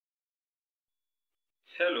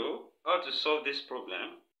Hello, how to solve this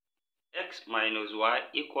problem? X minus y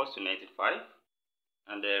equals to 95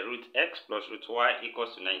 and root x plus root y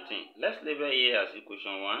equals to 19. Let's label here as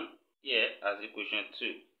equation 1, here as equation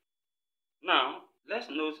 2. Now,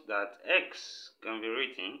 let's note that x can be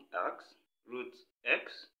written as root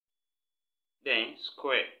x, then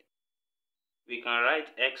square. We can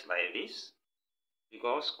write x like this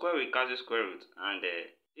because square will cancel square root and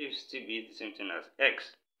it still be the same thing as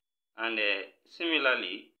x. And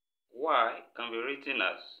similarly, y can be written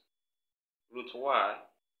as root y,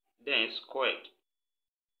 then squared.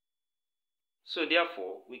 So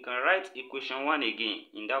therefore, we can write equation 1 again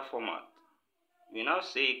in that format. We now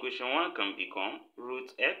say equation 1 can become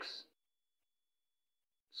root x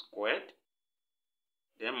squared,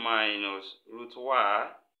 then minus root y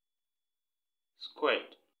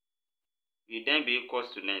squared will then be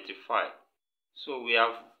equals to 95. So we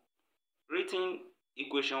have written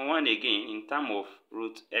equation 1 again in terms of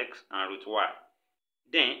root x and root y.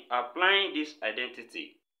 Then applying this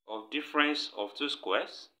identity of difference of two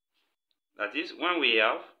squares, that is, when we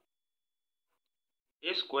have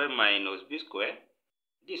a square minus b square,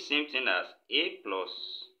 this same thing as a plus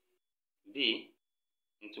b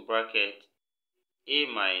into bracket a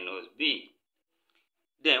minus b.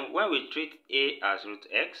 Then when we treat a as root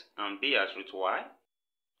x and b as root y,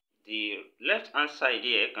 the left hand side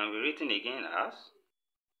here can be written again as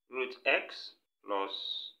root x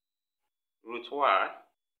plus root y,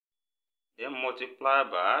 then multiply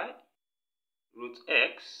by root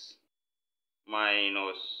x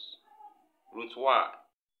minus root y,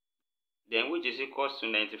 then which is equals to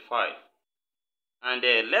 95. And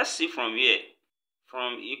let's see from here,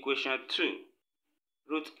 from equation 2,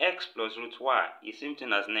 root x plus root y is same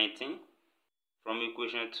thing as 19. From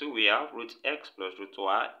equation 2, we have root x plus root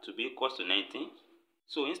y to be equals to 19.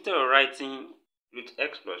 So instead of writing root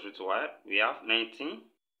x plus root y, we have 19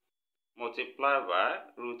 multiplied by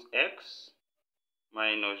root x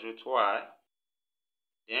minus root y,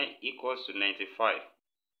 then equals to 95.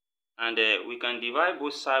 And we can divide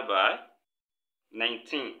both sides by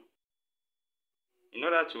 19 in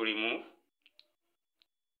order to remove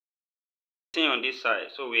 10 on this side.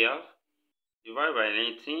 So we have divide by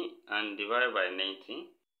 19 and divide by 19.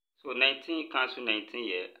 So 19 cancel 19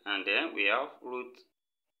 here, and then we have root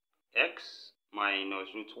x minus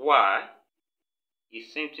root y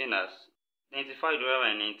is same thing as 95 divided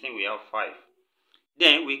by 19, we have 5.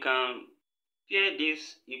 Then we can pair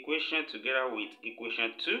this equation together with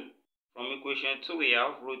equation 2. From equation 2, we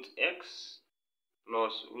have root x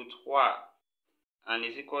plus root y and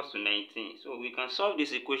is equals to 19. So we can solve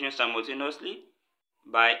this equation simultaneously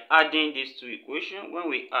by adding these two equations. When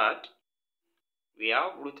we add, we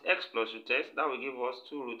have root x plus root x, that will give us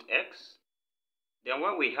 2 root x. Then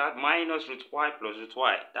when we add minus root y plus root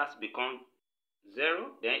y, that's become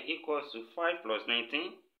 0, then equals to 5 plus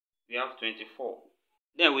 19, we have 24.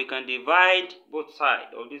 Then we can divide both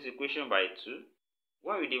sides of this equation by 2.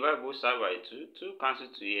 When we divide both sides by 2, 2 cancel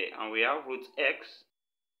to here, and we have root x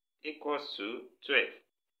equals to 12.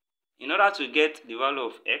 In order to get the value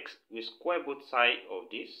of x, we square both sides of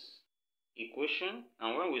this equation,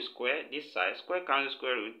 and when we square this side, square cancel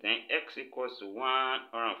square root, then x equals to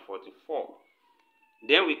 144.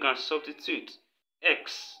 Then we can substitute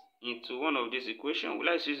x into one of these equations.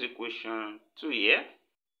 Let's use equation 2 here,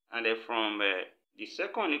 and then from the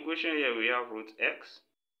second equation here, we have root x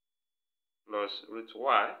plus root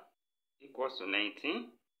y equals to 19.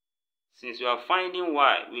 Since we are finding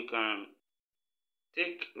y, we can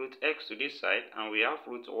take root x to this side, and we have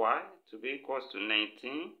root y to be equals to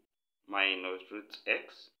 19 minus root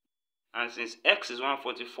x. And since x is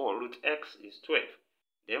 144, root x is 12.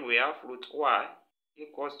 Then we have root y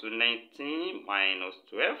equals to 19 minus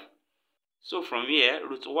 12. So from here,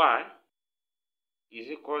 root y is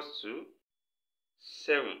equals to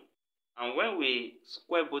 7. And when we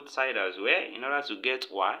square both sides as well, in order to get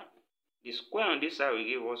y, the square on this side will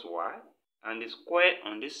give us y, and the square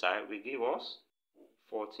on this side will give us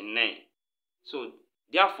 49. So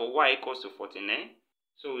therefore, y equals to 49.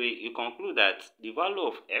 So we conclude that the value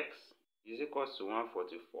of x is equals to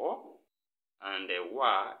 144, and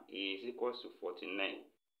y is equals to 49.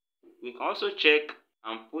 We can also check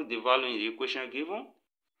and put the value in the equation given.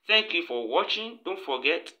 Thank you for watching. Don't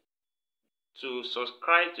forget to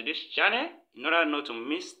subscribe to this channel in order not to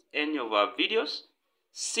miss any of our videos.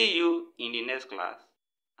 See you in the next class,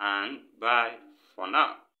 and bye for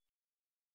now.